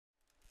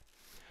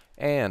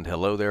And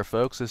hello there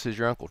folks, this is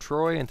your Uncle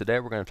Troy, and today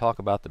we're going to talk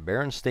about the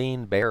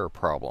Berenstein Bear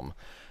problem.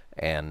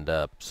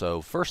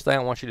 So first thing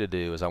I want you to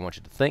do is I want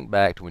you to think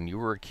back to when you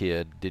were a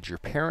kid. Did your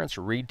parents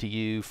read to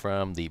you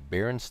from the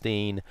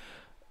Berenstein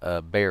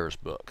Bears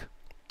book?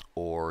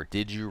 Or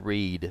did you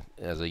read,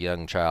 as a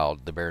young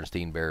child, the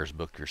Berenstein Bears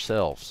book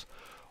yourselves?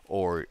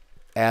 Or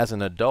as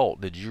an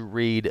adult, did you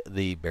read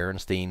the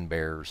Berenstein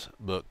Bears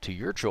book to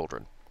your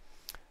children?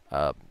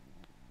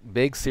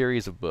 Big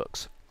series of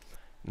books.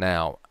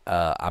 Now,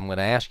 I'm going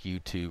to ask you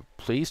to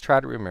please try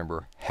to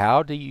remember,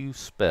 how do you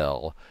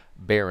spell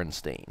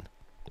Berenstein?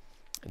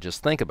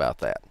 Just think about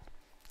that.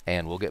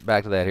 And we'll get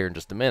back to that here in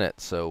just a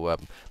minute. So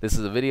this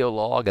is a video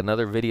log,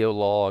 another video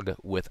log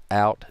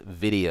without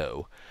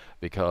video,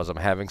 because I'm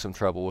having some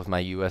trouble with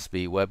my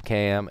USB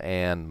webcam,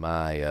 and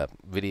my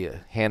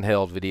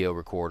handheld video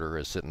recorder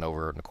is sitting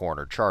over in the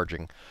corner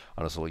charging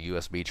on this little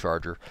USB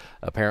charger.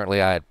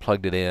 Apparently I had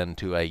plugged it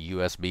into a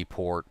USB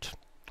port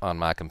on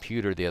my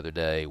computer the other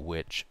day,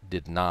 which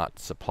did not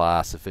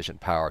supply sufficient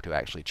power to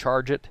actually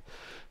charge it.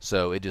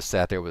 So it just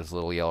sat there with this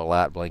little yellow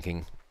light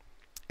blinking.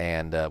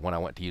 And when I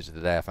went to use it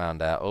today, I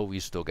found out, oh,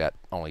 we still got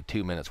only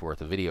 2 minutes worth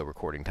of video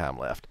recording time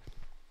left.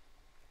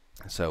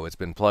 So it's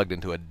been plugged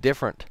into a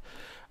different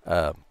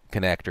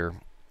connector,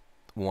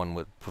 one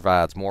that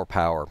provides more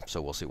power,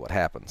 so we'll see what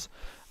happens.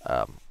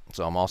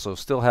 So I'm also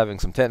still having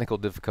some technical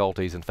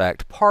difficulties. In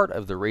fact, part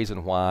of the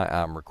reason why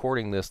I'm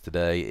recording this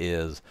today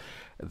is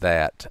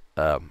that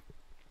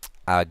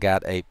I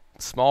got a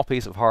small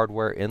piece of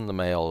hardware in the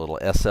mail, a little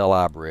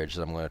SLI bridge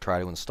that I'm going to try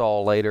to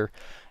install later.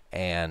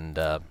 And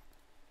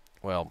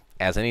well,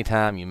 as any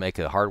time you make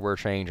a hardware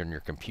change on your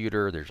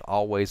computer, there's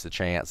always the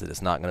chance that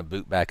it's not going to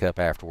boot back up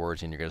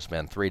afterwards, and you're going to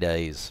spend 3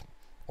 days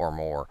or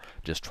more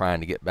just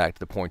trying to get back to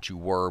the point you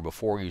were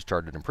before you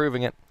started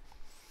improving it.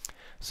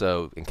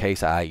 So in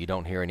case you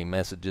don't hear any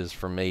messages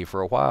from me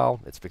for a while,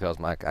 it's because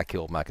I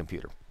killed my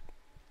computer.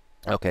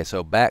 Okay,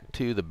 so back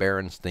to the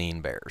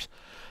Berenstein Bears.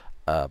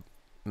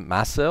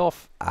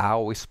 Myself, I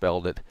always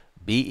spelled it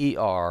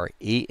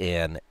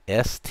Berenstein.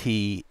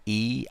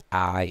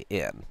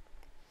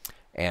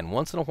 And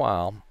once in a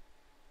while,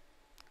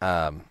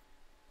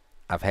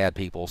 I've had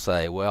people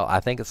say, well, I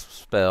think it's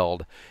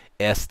spelled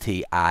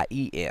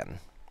Stien.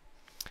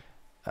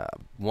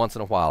 Once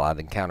in a while, I'd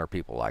encounter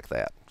people like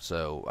that.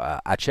 So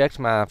I checked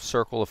my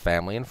circle of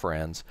family and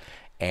friends,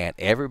 and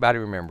everybody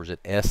remembers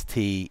it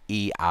Stein.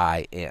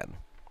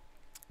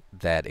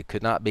 That it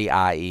could not be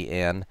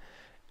IEN.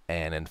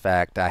 And in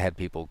fact, I had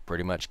people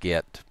pretty much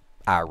get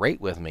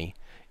irate with me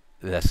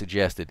that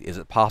suggested, is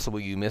it possible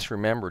you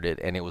misremembered it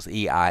and it was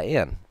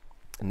EIN?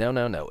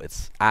 No,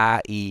 it's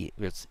IE.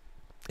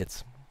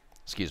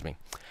 Excuse me.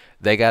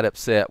 They got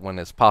upset when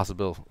it's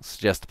possible,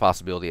 suggest the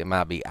possibility it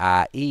might be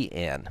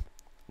IEN.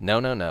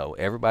 No.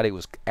 Everybody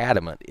was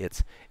adamant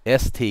it's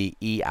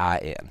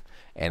STEIN.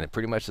 And it's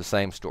pretty much the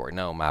same story.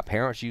 No, my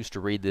parents used to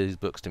read these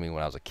books to me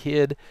when I was a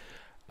kid.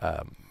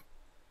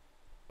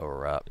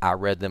 Or I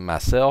read them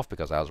myself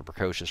because I was a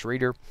precocious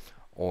reader,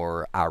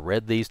 or I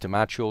read these to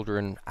my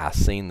children. I've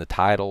seen the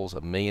titles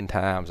a million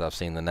times. I've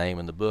seen the name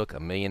in the book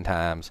a million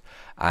times.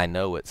 I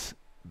know it's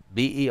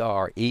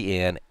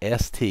Berenstein.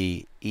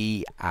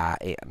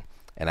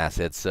 And I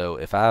said, so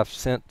if I've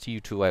sent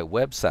you to a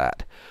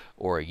website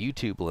or a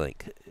YouTube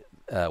link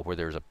where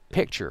there's a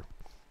picture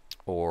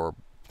or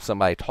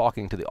somebody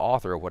talking to the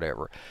author or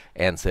whatever,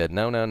 and said,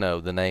 no,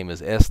 the name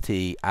is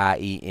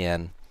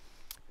Stien,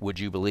 would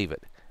you believe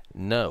it?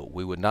 No,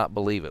 we would not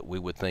believe it. We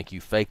would think you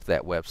faked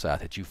that website,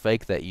 that you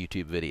faked that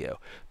YouTube video,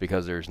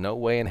 because there's no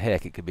way in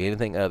heck it could be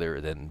anything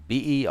other than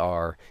Berenstein,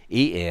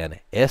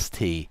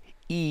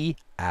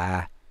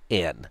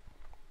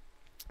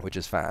 which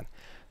is fine.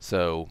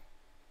 So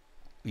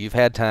you've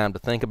had time to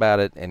think about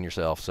it and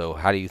yourself. So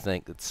how do you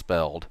think it's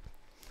spelled?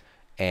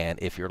 And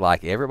if you're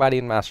like everybody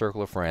in my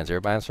circle of friends,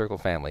 everybody in the circle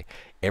of family,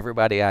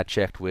 everybody I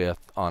checked with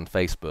on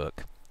Facebook,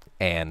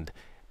 and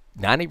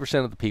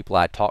 90% of the people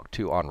I talked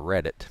to on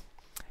Reddit,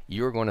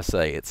 you're going to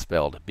say it's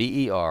spelled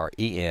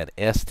Berenstein.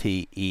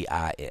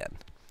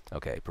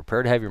 Okay,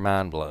 prepare to have your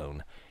mind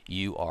blown.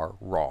 You are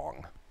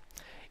wrong.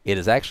 It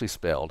is actually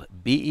spelled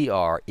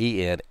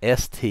Berenstein.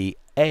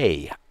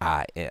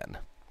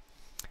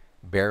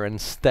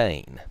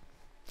 Berenstain.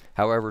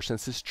 However,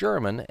 since it's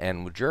German,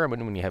 and with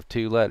German, when you have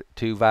two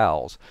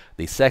vowels,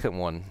 the second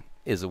one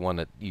is the one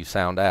that you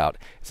sound out.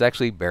 It's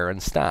actually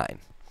Berenstein.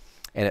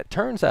 And it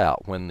turns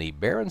out when the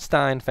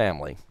Berenstein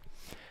family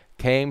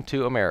came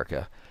to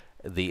America,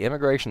 the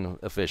immigration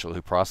official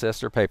who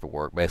processed their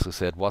paperwork basically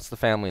said, what's the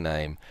family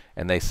name?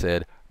 And they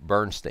said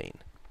Berenstain.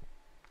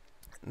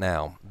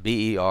 Now,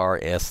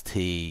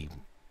 Berstien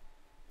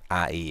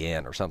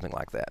or something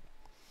like that.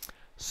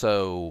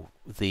 So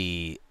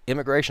the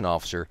immigration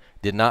officer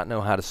did not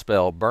know how to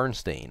spell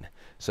Bernstein.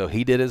 So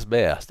he did his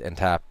best and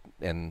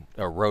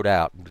wrote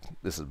out,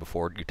 this is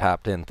before you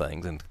typed in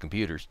things into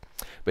computers,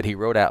 but he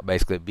wrote out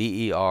basically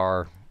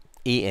Berenstein,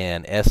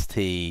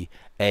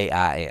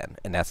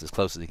 and that's as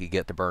close as he could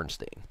get to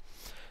Bernstein.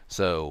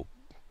 So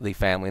the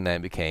family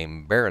name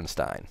became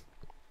Berenstein.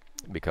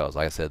 because,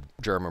 like I said,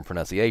 German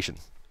pronunciation.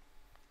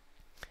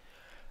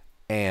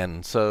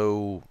 And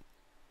so,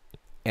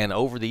 and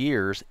over the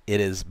years, it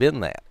has been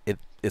that.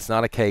 It's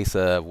not a case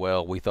of,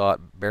 well, we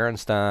thought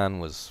Berenstain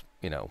was,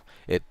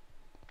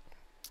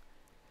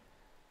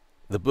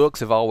 the books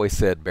have always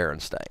said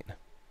Berenstain.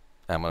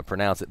 I'm going to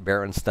pronounce it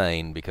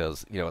Berenstain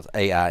because, it's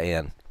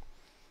A-I-N.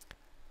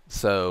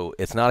 So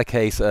it's not a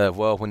case of,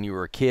 well, when you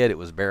were a kid, it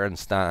was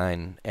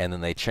Berenstein, and then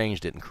they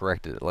changed it and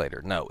corrected it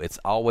later. No, it's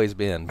always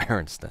been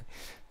Berenstain.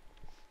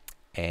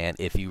 And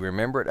if you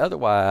remember it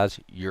otherwise,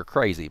 you're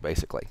crazy,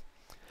 basically.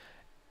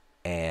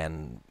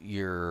 And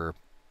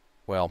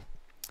well,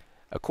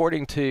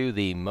 according to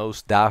the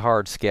most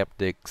diehard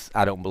skeptics,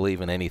 I don't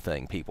believe in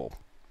anything people.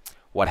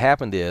 What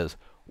happened is,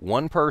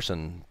 one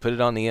person put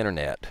it on the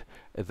internet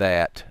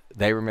that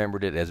they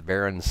remembered it as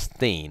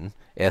Berenstein,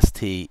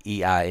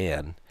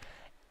 S-T-E-I-N,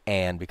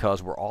 and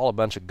because we're all a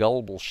bunch of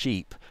gullible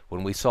sheep,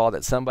 when we saw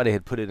that somebody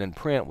had put it in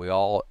print, we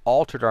all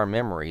altered our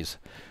memories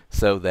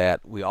so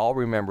that we all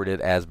remembered it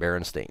as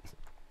Berenstein.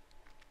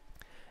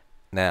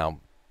 Now,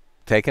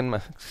 taking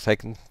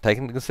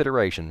into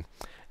consideration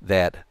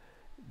that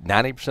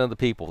 90% of the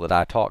people that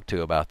I talked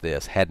to about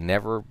this had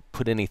never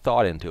put any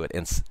thought into it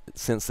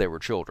since they were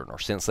children, or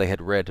since they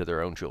had read to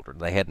their own children.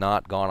 They had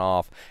not gone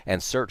off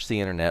and searched the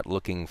internet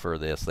looking for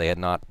this. They had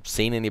not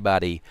seen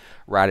anybody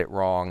write it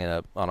wrong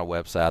on a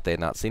website. They had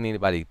not seen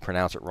anybody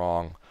pronounce it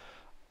wrong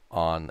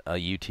on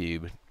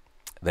YouTube.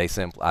 I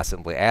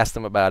simply asked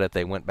them about it.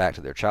 They went back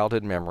to their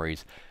childhood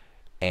memories,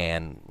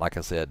 and like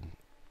I said,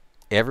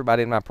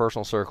 everybody in my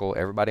personal circle,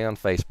 everybody on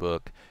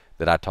Facebook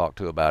that I talked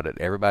to about it,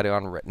 everybody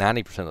on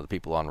 90% of the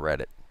people on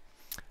Reddit,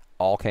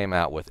 all came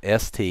out with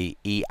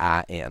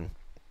S-T-E-I-N,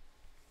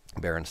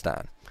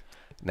 Berenstein.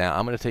 Now,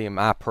 I'm going to tell you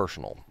my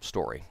personal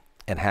story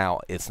and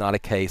how it's not a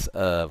case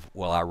of,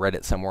 well, I read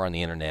it somewhere on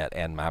the internet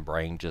and my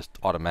brain just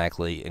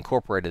automatically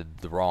incorporated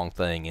the wrong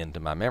thing into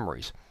my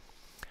memories.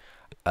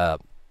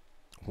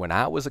 When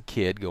I was a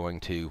kid going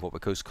to what we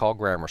call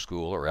grammar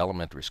school or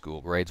elementary school,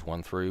 grades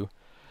 1 through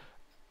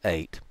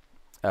 8,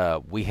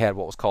 we had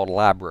what was called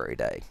library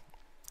day.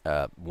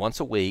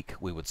 Once a week,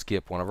 we would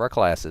skip one of our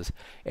classes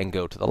and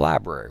go to the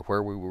library,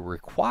 where we were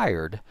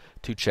required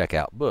to check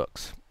out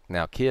books.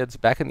 Now, kids,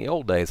 back in the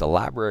old days, a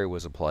library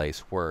was a place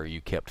where you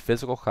kept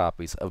physical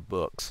copies of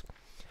books.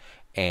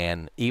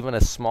 And even a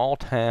small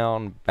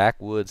town,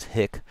 backwoods,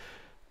 hick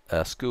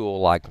school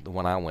like the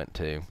one I went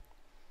to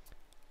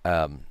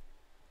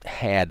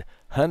had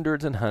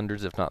hundreds and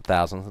hundreds, if not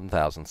thousands and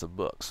thousands of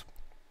books.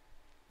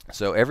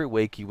 So every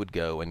week you would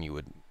go and you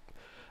would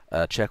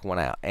check one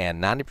out,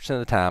 and 90% of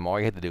the time all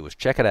you had to do was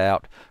check it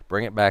out,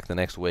 bring it back the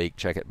next week,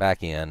 check it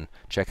back in,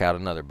 check out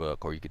another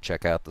book, or you could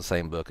check out the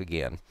same book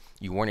again.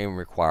 You weren't even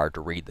required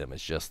to read them.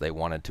 It's just they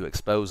wanted to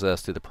expose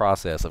us to the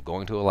process of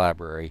going to a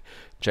library,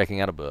 checking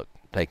out a book,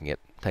 taking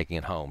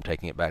it home,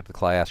 taking it back to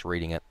class,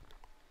 reading it,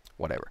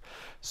 whatever.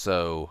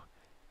 So,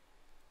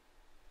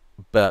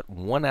 but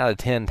 1 out of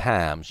 10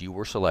 times you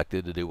were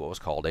selected to do what was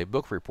called a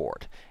book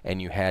report,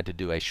 and you had to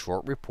do a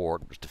short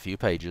report, just a few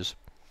pages,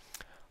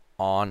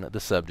 on the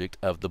subject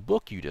of the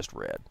book you just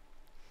read.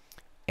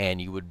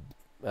 And you would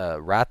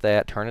write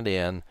that, turn it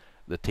in.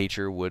 The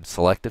teacher would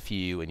select a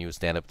few, and you would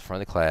stand up in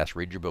front of the class,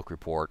 read your book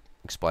report,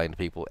 explain to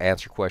people,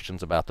 answer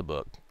questions about the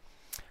book,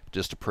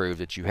 just to prove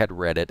that you had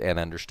read it and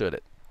understood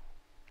it.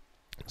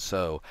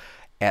 So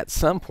at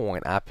some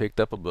point I picked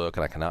up a book,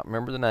 and I cannot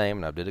remember the name,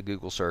 and I did a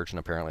Google search, and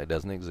apparently it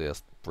doesn't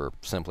exist, for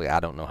simply I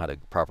don't know how to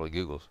properly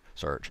Google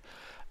search,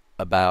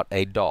 about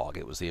a dog.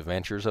 It was The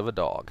Adventures of a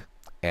Dog,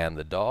 and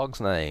the dog's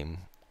name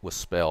was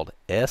spelled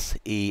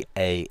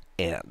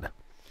S-E-A-N.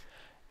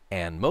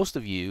 And most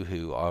of you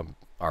who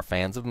are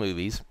fans of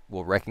movies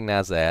will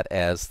recognize that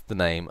as the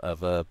name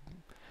of a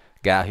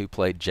guy who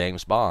played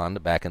James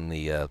Bond back in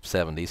the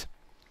 60s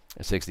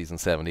and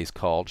 70s,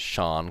 called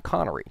Sean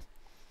Connery.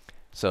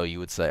 So you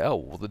would say, oh,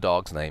 well, the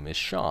dog's name is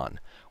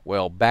Sean.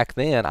 Well, back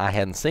then I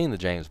hadn't seen the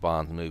James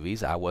Bond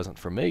movies. I wasn't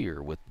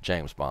familiar with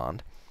James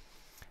Bond.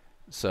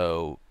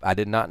 So I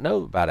did not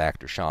know about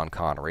actor Sean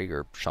Connery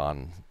or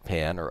Sean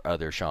Penn or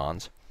other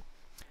Seans.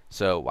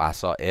 So I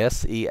saw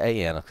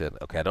S-E-A-N. I said,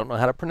 okay, I don't know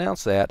how to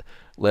pronounce that.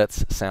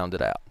 Let's sound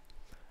it out.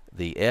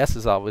 The S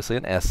is obviously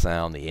an S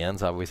sound. The N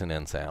is obviously an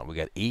N sound. We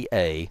got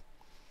E-A.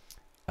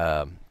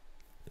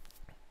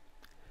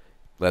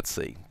 Let's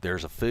see.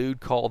 There's a food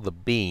called the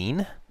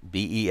bean.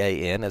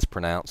 B-E-A-N is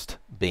pronounced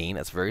bean.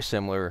 It's very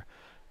similar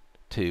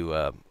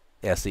to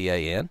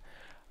S-E-A-N.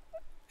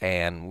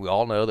 And we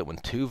all know that when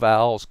two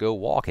vowels go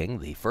walking,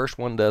 the first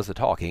one does the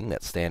talking.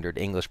 That's standard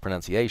English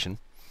pronunciation.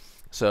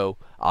 So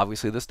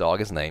obviously this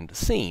dog is named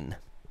Scene.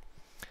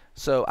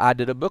 So I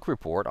did a book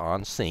report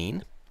on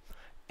Scene,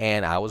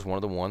 and I was one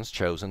of the ones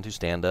chosen to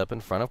stand up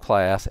in front of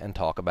class and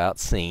talk about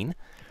Scene.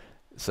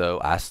 So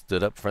I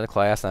stood up in front of the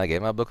class and I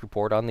gave my book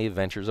report on the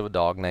adventures of a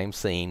dog named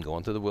Scene,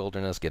 going through the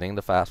wilderness, getting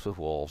into fights with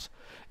wolves,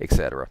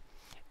 etc.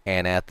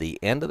 And at the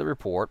end of the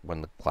report,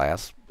 when the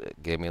class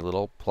gave me a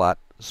little polite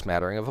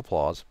smattering of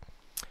applause,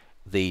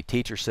 the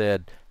teacher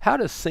said, how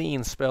does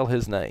Scene spell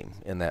his name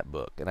in that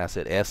book? And I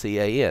said,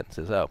 S-E-A-N.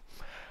 Says, oh,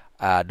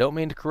 I don't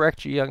mean to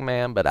correct you, young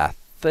man, but I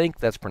think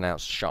that's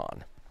pronounced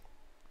Sean.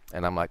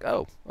 And I'm like,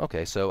 oh,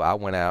 okay. So I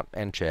went out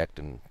and checked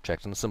in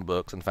some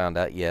books and found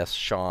out, yes,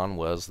 Sean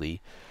was the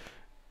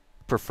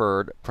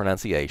preferred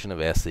pronunciation of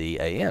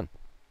S-E-A-N.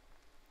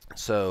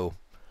 So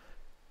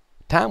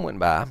time went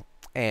by,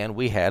 and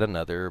we had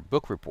another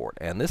book report.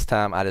 And this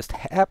time I just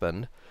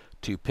happened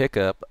to pick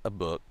up a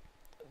book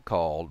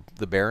called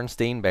The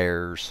Berenstein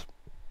Bears,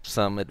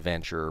 Some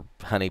Adventure,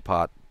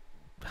 Honeypot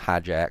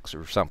Hijacks,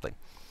 or something.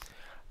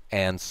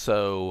 And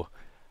so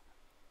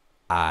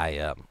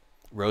I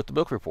wrote the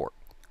book report.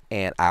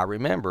 And I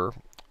remember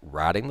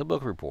writing the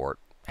book report,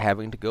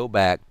 having to go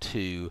back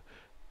to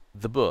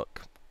the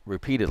book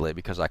repeatedly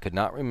because I could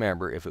not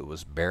remember if it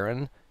was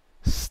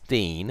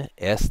Berenstein,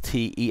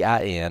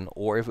 S-T-E-I-N,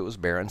 or if it was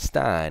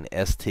Berenstein,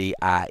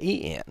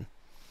 S-T-I-E-N.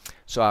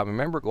 So I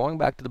remember going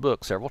back to the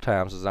book several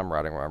times as I'm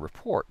writing my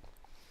report.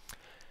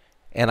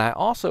 And I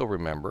also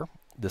remember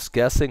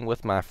discussing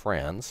with my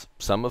friends,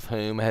 some of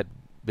whom had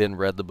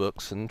read the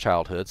books in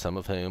childhood, some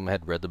of whom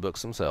had read the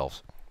books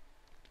themselves,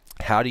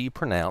 how do you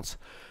pronounce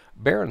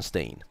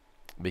Berenstein?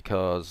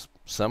 Because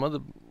some of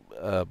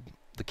the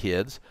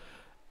kids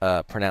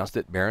pronounced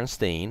it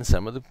Berenstein,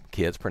 some of the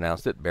kids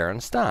pronounced it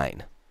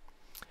Berenstein.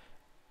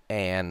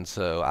 And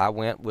so I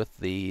went with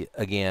the,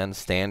 again,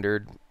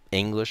 standard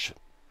English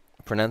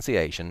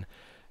pronunciation.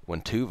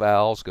 When two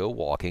vowels go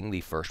walking,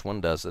 the first one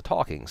does the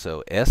talking.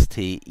 So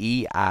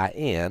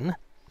S-T-E-I-N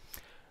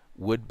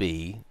would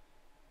be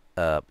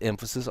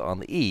emphasis on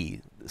the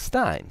E,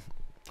 Stein,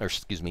 or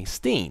excuse me,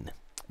 Steen,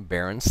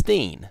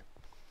 Berenstein.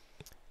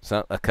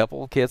 So a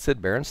couple of kids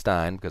said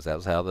Berenstain because that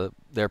was how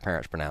their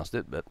parents pronounced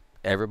it, but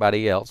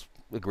everybody else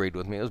agreed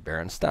with me it was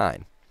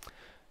Berenstein.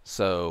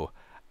 So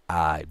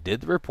I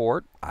did the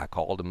report. I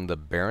called them the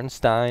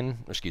Berenstein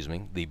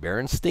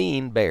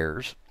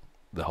Bears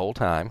the whole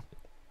time.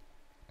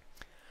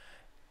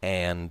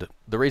 And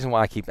the reason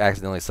why I keep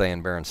accidentally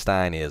saying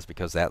Berenstein is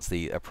because that's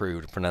the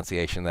approved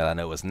pronunciation that I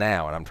know is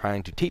now, and I'm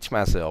trying to teach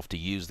myself to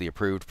use the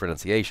approved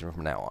pronunciation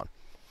from now on.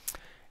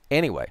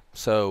 Anyway,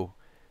 so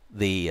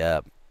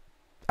I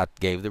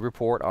gave the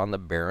report on the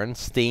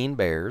Berenstein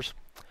Bears.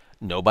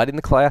 Nobody in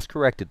the class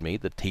corrected me.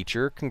 The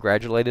teacher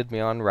congratulated me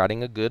on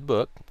writing a good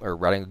book, or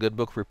writing a good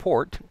book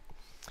report,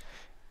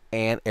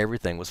 and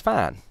everything was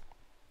fine.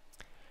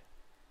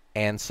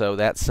 And so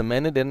that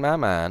cemented in my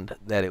mind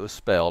that it was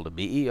spelled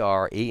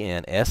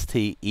B-E-R-E-N-S-T-E-I-N,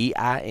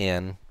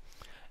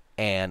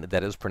 and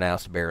that it was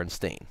pronounced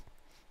Berenstein.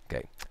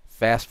 Okay,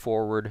 fast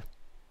forward,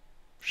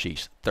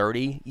 she's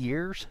 30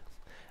 years,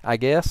 I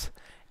guess,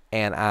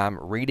 and I'm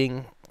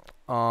reading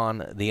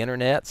on the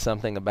internet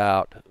something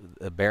about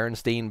the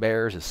Berenstein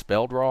Bears is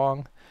spelled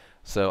wrong.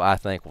 So I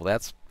think, well,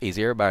 that's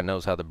easy. Everybody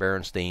knows how the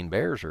Berenstein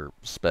Bears are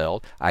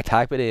spelled. I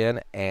type it in,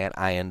 and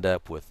I end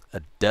up with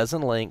a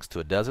dozen links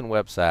to a dozen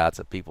websites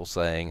of people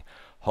saying,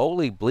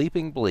 holy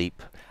bleeping bleep,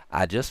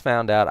 I just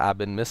found out I've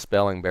been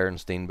misspelling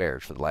Berenstein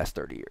Bears for the last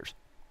 30 years.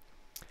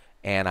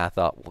 And I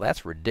thought, well,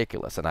 that's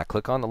ridiculous. And I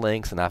click on the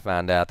links, and I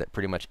find out that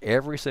pretty much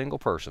every single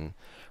person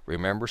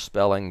remembers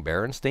spelling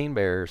Berenstein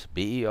Bears,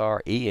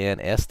 B-E-R-E-N-S-T-E-I-N,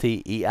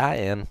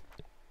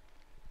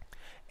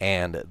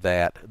 and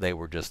that they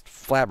were just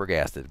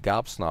flabbergasted,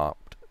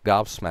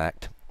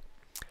 gobsmacked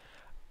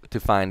to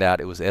find out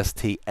it was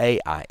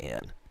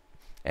S-T-A-I-N.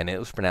 And it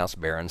was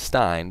pronounced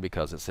Berenstein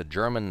because it's a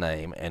German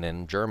name, and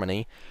in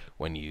Germany,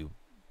 when you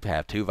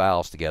have two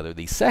vowels together,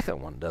 the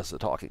second one does the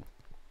talking.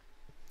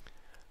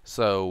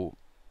 So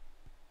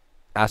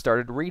I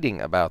started reading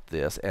about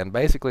this, and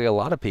basically a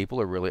lot of people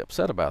are really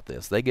upset about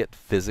this. They get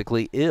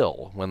physically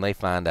ill when they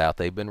find out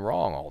they've been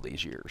wrong all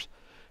these years.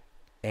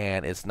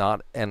 And it's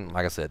not, and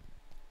like I said,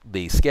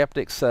 the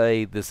skeptics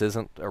say this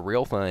isn't a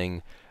real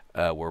thing.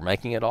 We're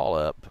making it all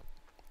up.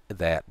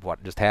 That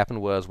what just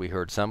happened was we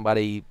heard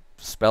somebody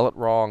spell it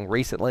wrong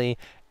recently,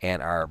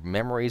 and our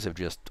memories have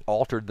just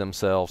altered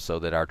themselves so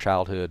that our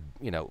childhood,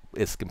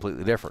 is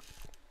completely different.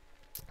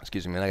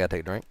 Excuse me, I gotta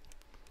take a drink.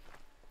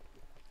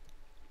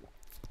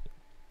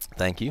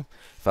 Thank you.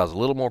 If I was a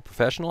little more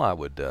professional, I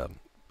would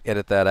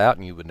edit that out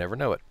and you would never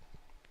know it.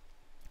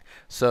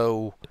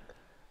 So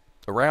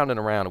around and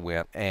around it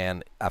went,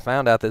 and I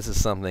found out this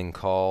is something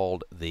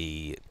called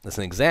it's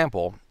an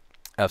example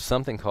of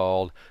something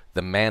called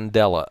the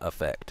Mandela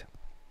Effect.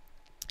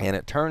 And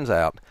it turns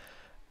out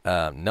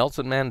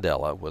Nelson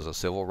Mandela was a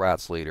civil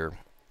rights leader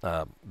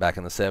back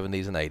in the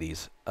 70s and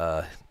 80s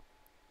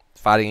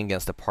fighting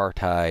against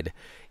apartheid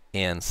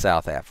in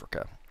South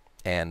Africa.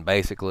 And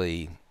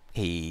basically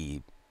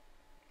he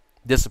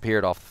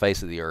disappeared off the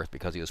face of the earth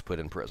because he was put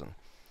in prison.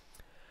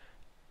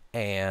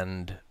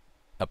 And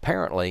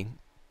apparently,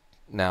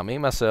 now me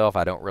myself,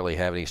 I don't really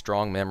have any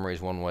strong memories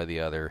one way or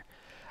the other.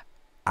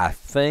 I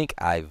think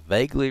I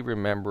vaguely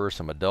remember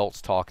some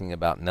adults talking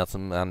about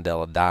Nelson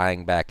Mandela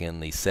dying back in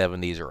the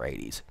 70s or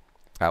 80s.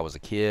 I was a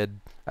kid.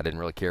 I didn't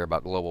really care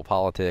about global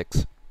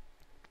politics.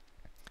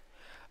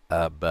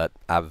 But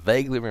I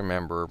vaguely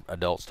remember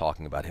adults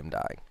talking about him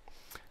dying.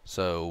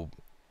 So,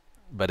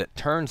 but it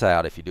turns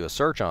out if you do a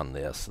search on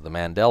this, the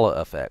Mandela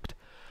Effect,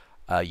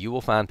 you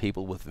will find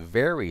people with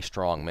very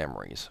strong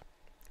memories,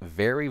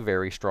 very,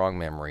 very strong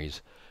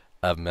memories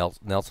of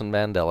Nelson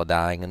Mandela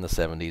dying in the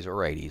 70s or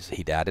 80s.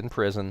 He died in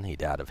prison. He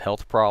died of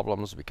health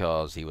problems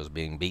because he was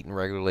being beaten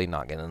regularly,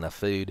 not getting enough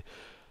food,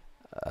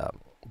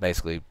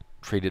 basically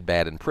treated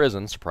bad in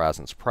prison. Surprise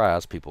and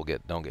surprise, people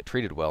don't get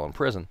treated well in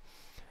prison.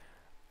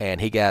 And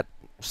he got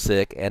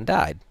sick and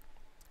died.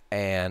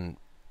 And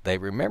they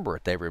remember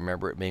it. They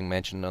remember it being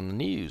mentioned on the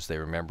news. They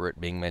remember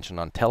it being mentioned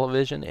on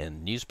television,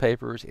 in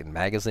newspapers, in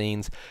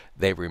magazines.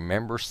 They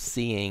remember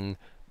seeing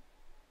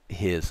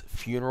his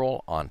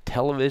funeral on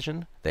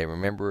television. They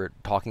remember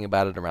talking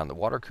about it around the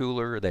water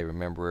cooler. They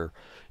remember,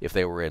 if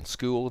they were in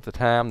school at the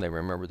time, they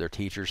remember their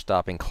teachers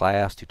stopping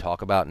class to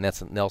talk about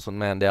Nelson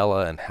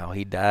Mandela and how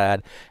he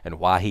died and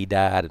why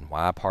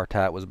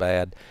apartheid was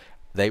bad.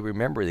 They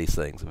remember these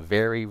things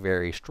very,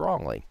 very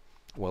strongly.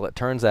 Well, it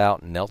turns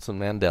out Nelson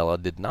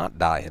Mandela did not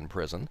die in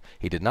prison.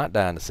 He did not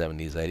die in the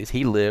 70s, 80s.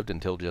 He lived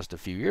until just a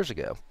few years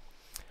ago.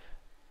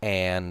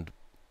 And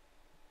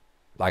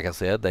like I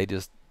said, they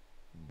just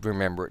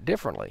remember it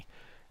differently.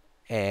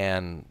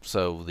 And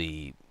so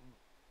the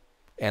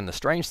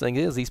strange thing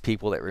is, these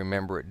people that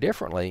remember it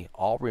differently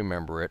all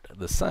remember it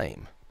the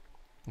same.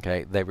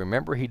 Okay, they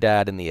remember he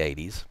died in the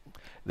 80s.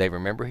 They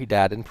remember he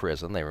died in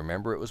prison. They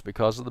remember it was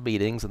because of the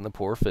beatings and the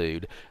poor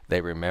food.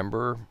 They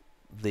remember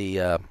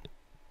the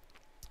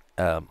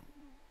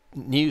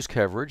news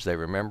coverage. They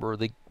remember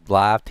the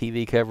live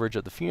TV coverage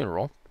of the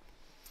funeral.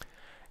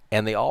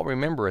 And they all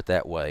remember it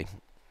that way.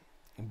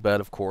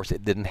 But of course,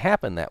 it didn't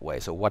happen that way.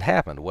 So what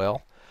happened?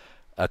 Well,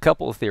 a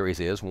couple of theories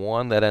is,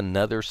 one, that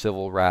another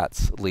civil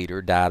rights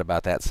leader died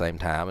about that same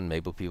time, and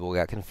maybe people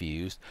got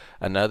confused.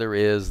 Another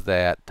is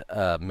that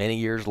many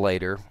years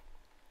later,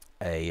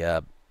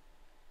 a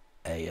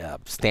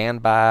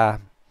standby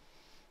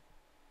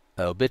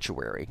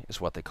obituary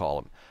is what they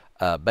call them.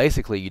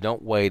 Basically, you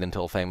don't wait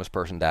until a famous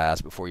person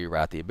dies before you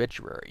write the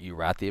obituary. You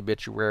write the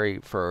obituary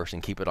first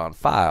and keep it on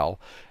file.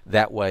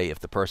 That way,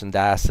 if the person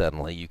dies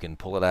suddenly, you can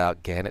pull it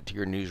out, hand it to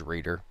your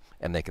newsreader,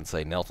 and they can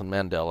say, Nelson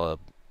Mandela,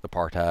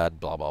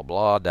 apartheid, blah, blah,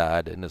 blah,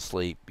 died in his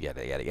sleep,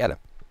 yada, yada, yada.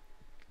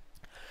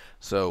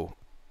 So,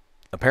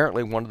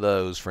 apparently one of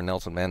those for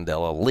Nelson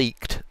Mandela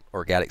leaked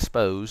or got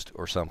exposed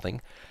or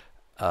something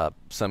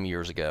some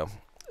years ago.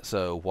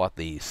 So what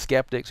the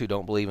skeptics who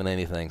don't believe in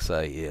anything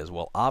say is,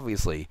 well,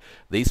 obviously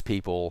these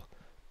people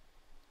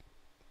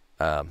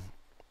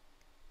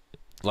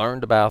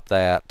learned about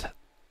that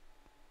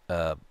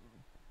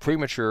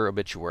premature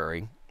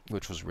obituary,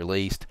 which was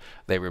released.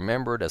 They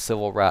remembered a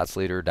civil rights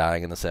leader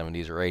dying in the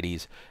 70s or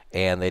 80s,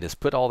 and they just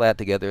put all that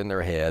together in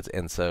their heads,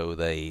 and so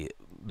they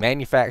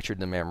manufactured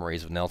the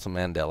memories of Nelson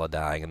Mandela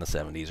dying in the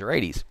 70s or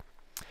 80s.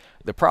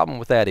 The problem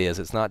with that is,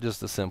 it's not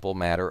just a simple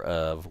matter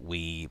of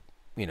we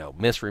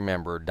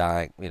misremember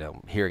dying,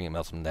 hearing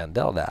Nelson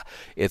Mandela die.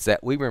 It's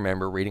that we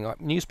remember reading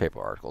newspaper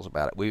articles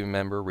about it. We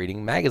remember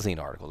reading magazine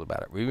articles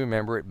about it. We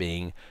remember it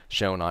being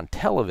shown on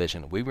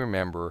television. We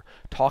remember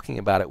talking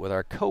about it with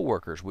our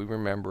coworkers. We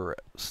remember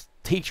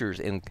teachers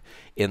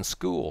in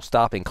school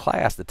stopping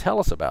class to tell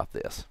us about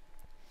this.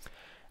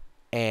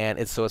 And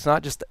it's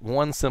not just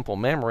one simple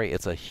memory.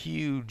 It's a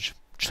huge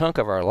chunk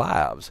of our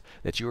lives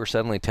that you are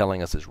suddenly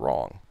telling us is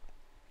wrong.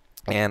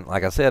 And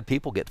like I said,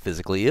 people get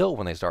physically ill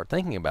when they start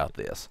thinking about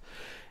this.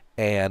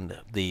 And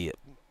the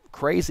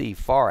crazy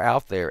far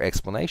out there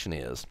explanation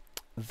is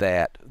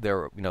that there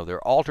are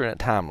alternate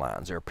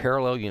timelines. There are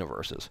parallel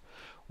universes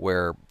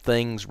where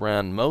things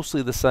run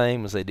mostly the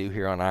same as they do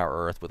here on our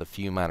Earth, with a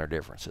few minor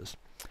differences.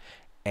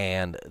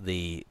 And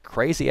the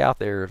crazy out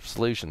there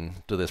solution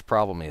to this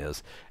problem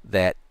is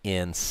that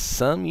in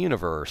some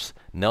universe,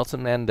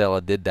 Nelson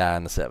Mandela did die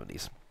in the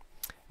 70s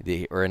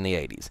or in the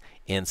 80s.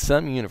 In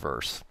some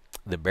universe,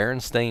 the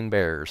Berenstein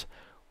Bears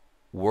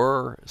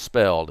were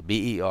spelled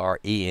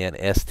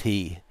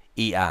Berenstein.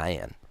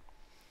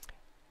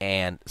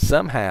 And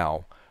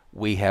somehow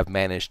we have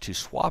managed to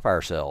swap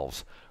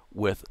ourselves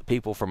with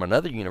people from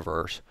another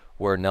universe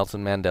where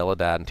Nelson Mandela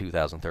died in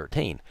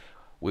 2013.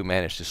 We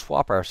managed to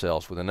swap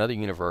ourselves with another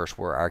universe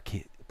where our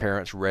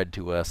parents read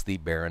to us the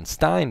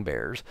Berenstein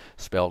Bears,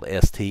 spelled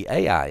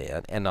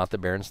S-T-A-I-N, and not the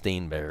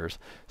Berenstein Bears,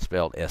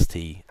 spelled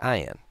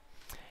S-T-I-N.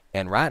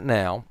 And right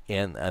now,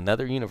 in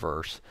another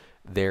universe,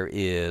 there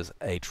is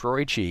a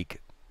Troy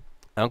Cheek,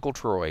 Uncle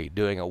Troy,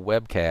 doing a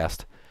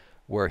webcast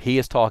where he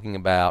is talking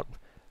about,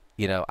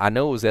 I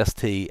know it was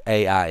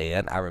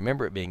S-T-A-I-N. I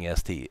remember it being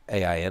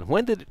S-T-A-I-N.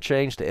 When did it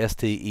change to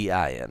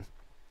S-T-E-I-N?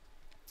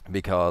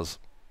 Because,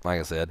 like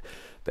I said,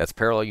 that's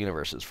parallel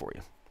universes for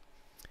you.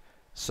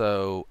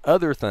 So,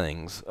 other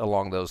things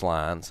along those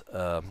lines,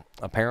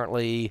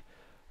 apparently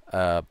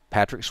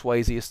Patrick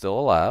Swayze is still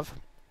alive,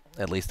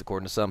 at least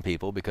according to some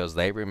people, because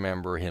they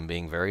remember him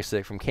being very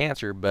sick from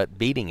cancer, but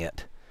beating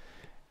it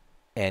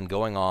and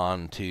going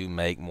on to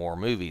make more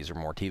movies or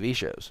more TV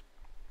shows.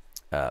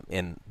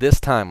 In this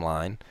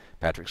timeline,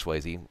 Patrick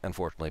Swayze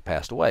unfortunately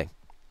passed away.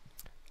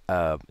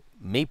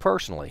 Me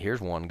personally, here's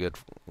one good.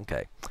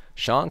 Okay,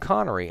 Sean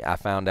Connery, I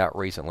found out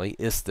recently,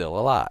 is still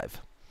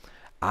alive.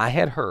 I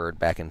had heard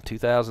back in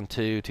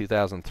 2002,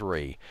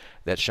 2003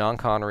 that Sean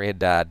Connery had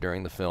died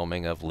during the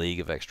filming of League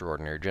of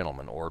Extraordinary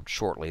Gentlemen, or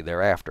shortly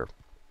thereafter.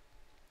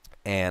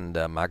 And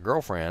my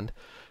girlfriend,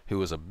 who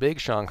was a big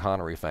Sean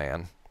Connery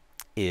fan,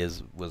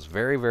 was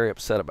very, very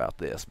upset about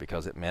this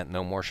because it meant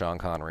no more Sean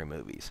Connery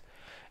movies.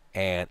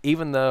 And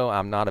even though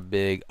I'm not a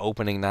big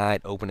opening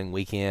night, opening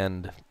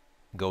weekend,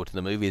 go to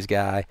the movies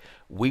guy,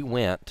 we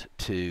went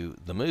to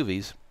the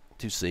movies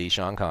to see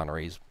Sean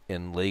Connery's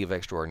in League of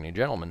Extraordinary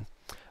Gentlemen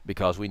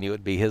because we knew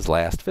it'd be his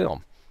last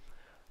film.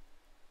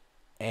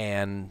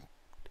 And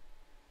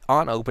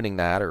on opening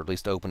night, or at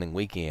least opening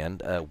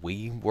weekend,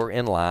 we were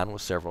in line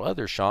with several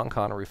other Sean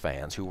Connery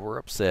fans who were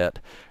upset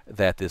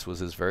that this was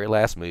his very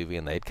last movie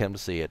and they'd come to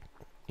see it,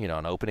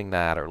 on opening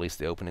night, or at least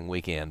the opening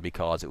weekend,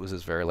 because it was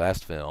his very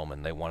last film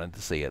and they wanted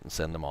to see it and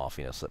send him off,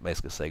 so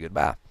basically say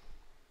goodbye.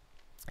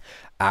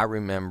 I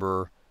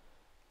remember,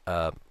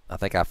 I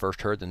think I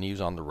first heard the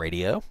news on the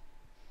radio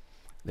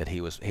that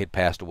he'd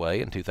passed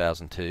away in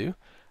 2002.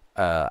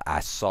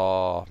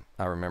 I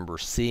remember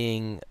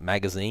seeing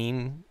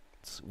magazine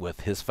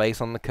with his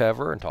face on the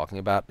cover and talking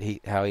about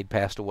how he'd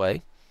passed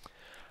away.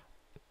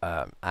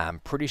 I'm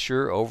pretty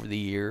sure over the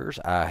years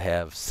I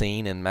have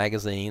seen in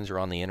magazines or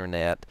on the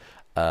internet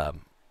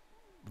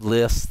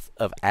lists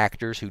of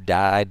actors who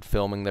died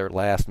filming their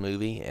last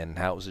movie and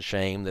how it was a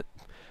shame that,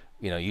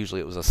 usually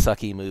it was a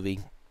sucky movie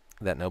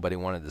that nobody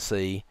wanted to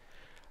see.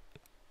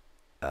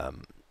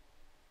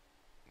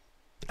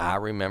 I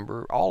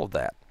remember all of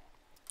that.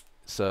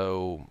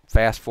 So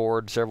fast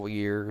forward several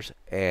years,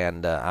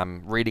 and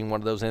I'm reading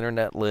one of those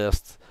internet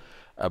lists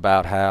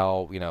about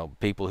how,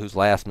 people whose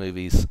last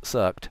movies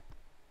sucked,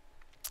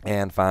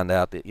 and find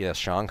out that, yes,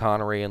 Sean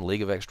Connery in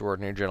League of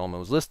Extraordinary Gentlemen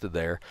was listed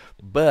there,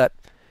 but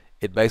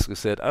it basically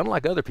said,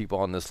 unlike other people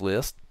on this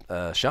list,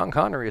 Sean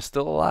Connery is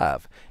still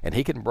alive, and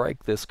he can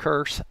break this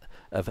curse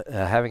of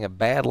having a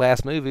bad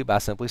last movie by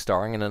simply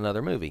starring in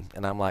another movie.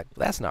 And I'm like,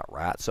 that's not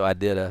right. So I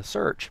did a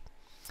search.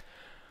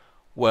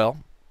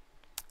 Well,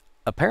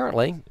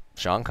 apparently,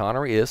 Sean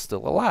Connery is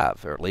still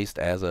alive, or at least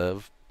as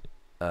of,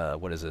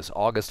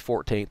 August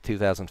 14th,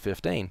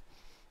 2015.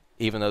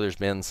 Even though there's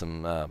been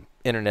some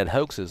internet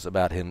hoaxes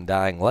about him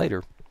dying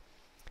later.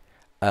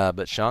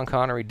 But Sean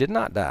Connery did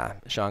not die.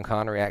 Sean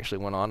Connery actually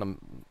went on to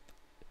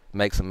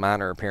make some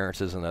minor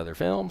appearances in other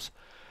films.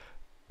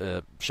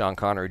 Sean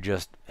Connery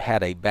just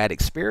had a bad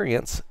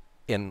experience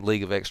in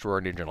League of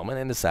Extraordinary Gentlemen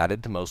and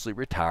decided to mostly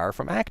retire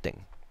from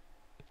acting.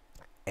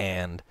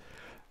 And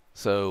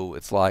so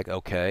it's like,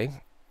 okay,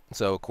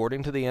 so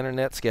according to the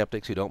internet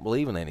skeptics who don't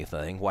believe in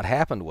anything, what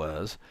happened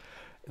was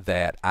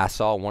that I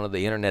saw one of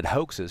the internet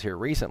hoaxes here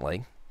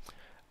recently,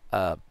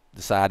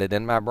 decided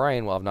in my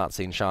brain, well, I've not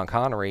seen Sean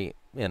Connery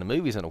in the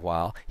movies in a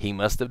while, he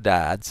must have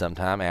died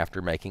sometime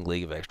after making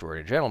League of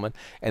Extraordinary Gentlemen,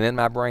 and then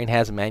my brain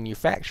has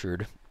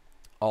manufactured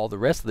all the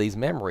rest of these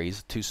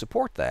memories to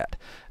support that.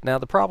 Now,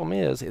 the problem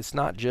is, it's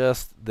not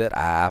just that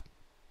I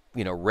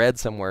read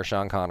somewhere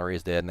Sean Connery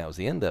is dead and that was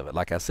the end of it.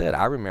 Like I said,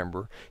 I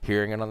remember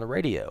hearing it on the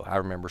radio. I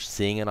remember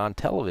seeing it on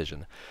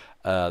television.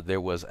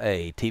 There was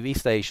a TV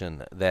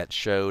station that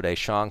showed a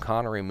Sean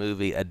Connery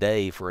movie a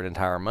day for an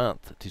entire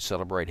month to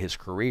celebrate his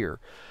career.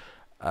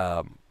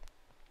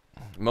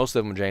 Most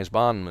of them were James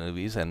Bond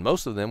movies, and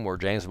most of them were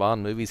James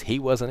Bond movies he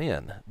wasn't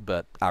in.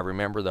 But I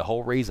remember the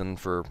whole reason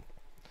for,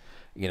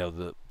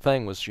 the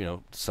thing was,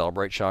 to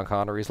celebrate Sean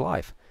Connery's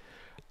life.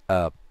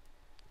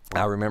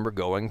 I remember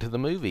going to the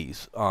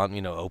movies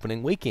on,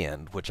 opening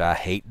weekend, which I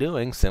hate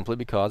doing simply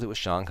because it was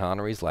Sean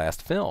Connery's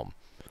last film.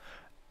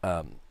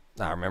 I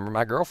remember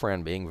my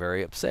girlfriend being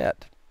very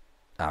upset.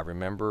 I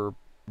remember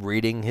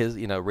reading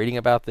reading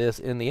about this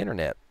in the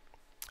internet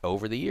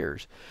over the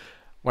years.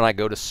 When I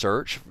go to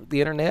search the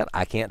internet,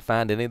 I can't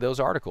find any of those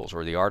articles,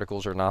 or the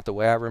articles are not the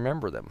way I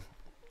remember them.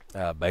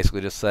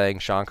 Basically just saying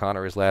Sean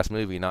Connery's last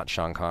movie, not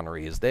Sean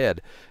Connery is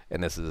dead,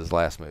 and this is his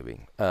last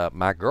movie.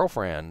 My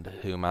girlfriend,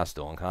 whom I'm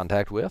still in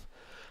contact with,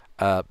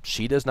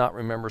 she does not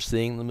remember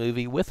seeing the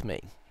movie with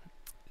me.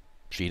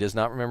 She does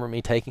not remember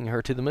me taking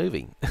her to the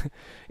movie.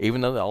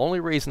 Even though the only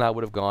reason I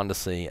would have gone to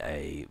see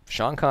a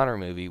Sean Connery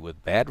movie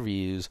with bad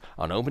reviews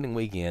on opening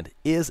weekend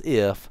is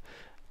if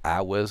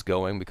I was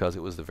going because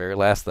it was the very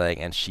last thing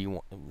and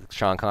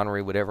Sean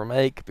Connery would ever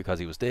make, because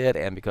he was dead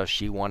and because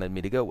she wanted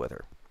me to go with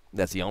her.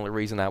 That's the only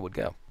reason I would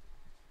go.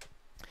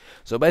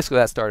 So basically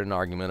that started an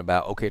argument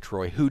about, okay,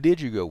 Troy, who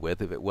did you go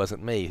with if it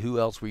wasn't me? Who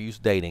else were you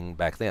dating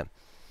back then?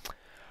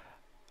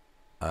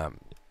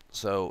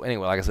 So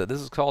anyway, like I said,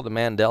 this is called the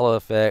Mandela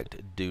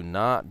Effect. Do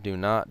not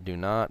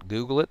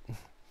Google it.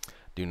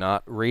 Do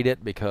not read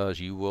it,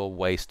 because you will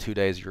waste 2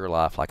 days of your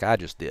life like I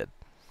just did.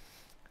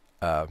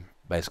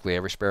 Basically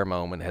every spare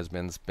moment has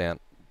been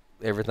spent,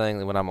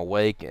 everything when I'm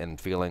awake and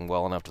feeling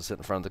well enough to sit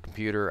in front of the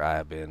computer, I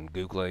have been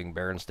Googling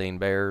Berenstein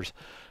Bears,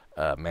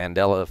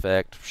 Mandela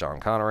Effect,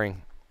 Sean Connery.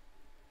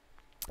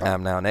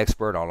 I'm now an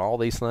expert on all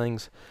these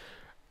things.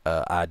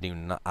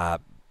 I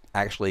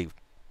actually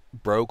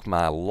broke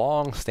my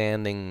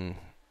long-standing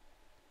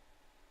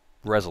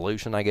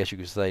resolution, I guess you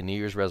could say, New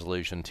Year's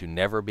resolution, to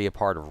never be a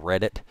part of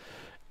Reddit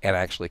and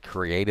actually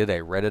created a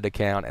Reddit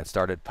account and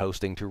started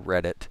posting to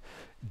Reddit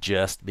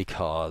just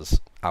because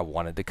I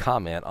wanted to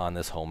comment on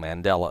this whole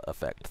Mandela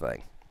Effect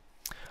thing.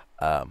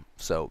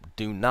 So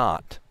do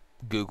not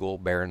Google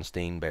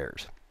Berenstein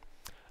Bears.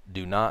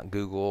 Do not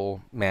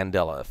Google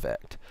Mandela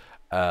Effect.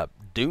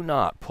 Do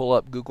not pull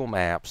up Google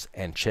Maps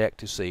and check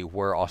to see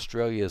where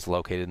Australia is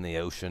located in the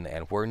ocean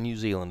and where New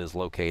Zealand is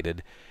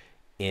located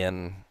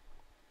in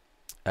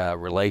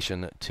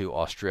relation to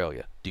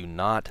Australia. Do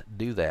not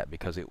do that,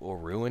 because it will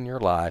ruin your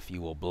life,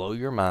 you will blow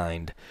your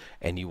mind,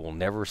 and you will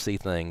never see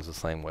things the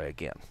same way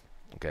again.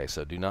 Okay,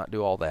 so do not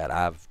do all that.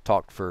 I've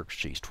talked for,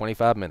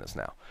 25 minutes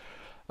now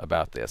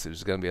about this. It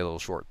was going to be a little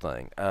short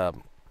thing.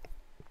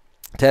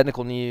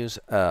 Technical news,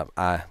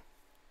 I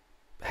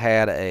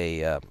had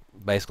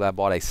basically I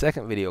bought a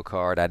second video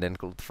card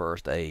identical to the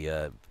first,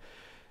 a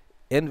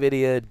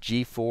NVIDIA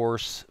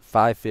GeForce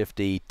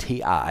 550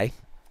 Ti,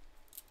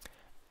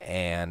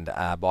 and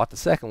I bought the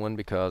second one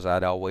because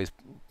I'd always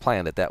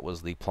planned it. That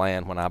was the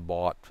plan when I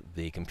bought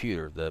the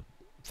computer. The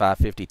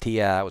 550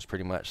 Ti was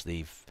pretty much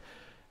the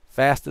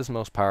fastest,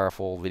 most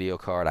powerful video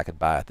card I could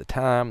buy at the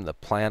time. The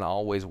plan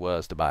always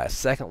was to buy a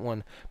second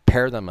one,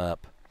 pair them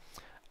up,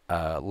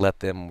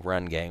 let them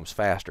run games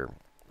faster.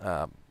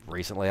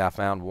 Recently I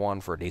found one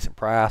for a decent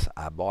price.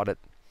 I bought it.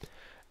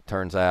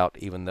 Turns out,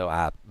 even though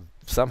I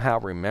somehow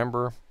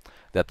remember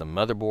that the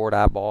motherboard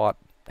I bought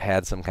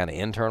had some kind of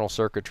internal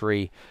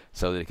circuitry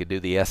so that it could do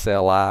the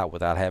SLI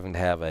without having to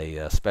have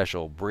a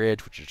special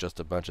bridge, which is just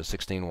a bunch of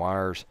 16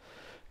 wires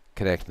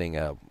connecting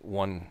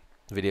one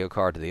video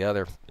card to the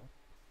other.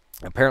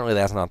 Apparently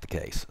that's not the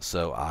case.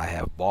 So I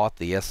have bought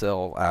the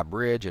SLI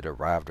bridge. It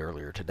arrived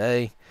earlier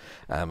today.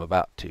 I'm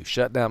about to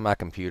shut down my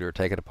computer,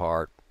 take it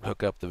apart,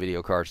 hook up the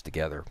video cards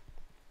together,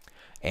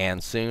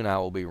 and soon I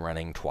will be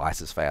running twice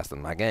as fast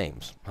in my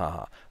games.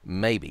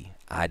 Maybe.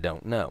 I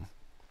don't know.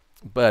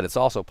 But it's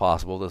also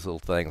possible this little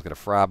thing is going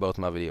to fry both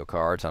my video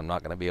cards. I'm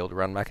not going to be able to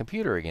run my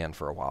computer again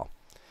for a while.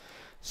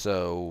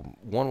 So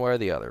one way or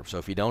the other. So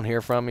if you don't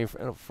hear from me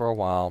for a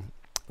while,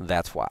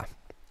 that's why.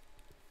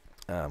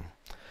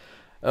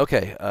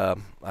 Okay,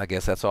 I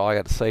guess that's all I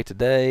got to say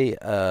today.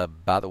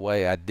 By the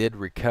way, I did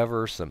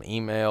recover some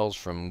emails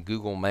from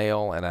Google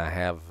Mail, and I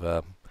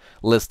have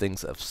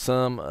listings of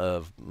some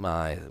of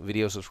my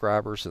video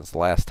subscribers since the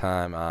last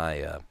time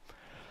I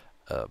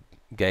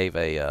gave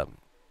a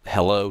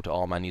hello to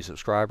all my new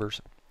subscribers.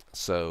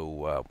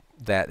 So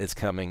that is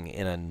coming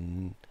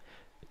in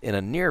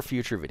a near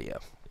future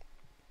video.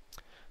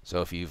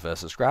 So if you've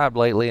subscribed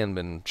lately and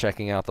been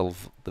checking out the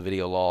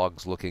video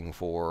logs looking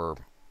for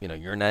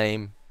your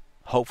name,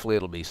 hopefully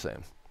it'll be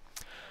soon.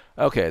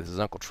 Okay, this is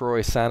Uncle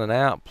Troy signing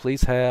out.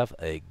 Please have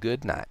a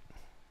good night.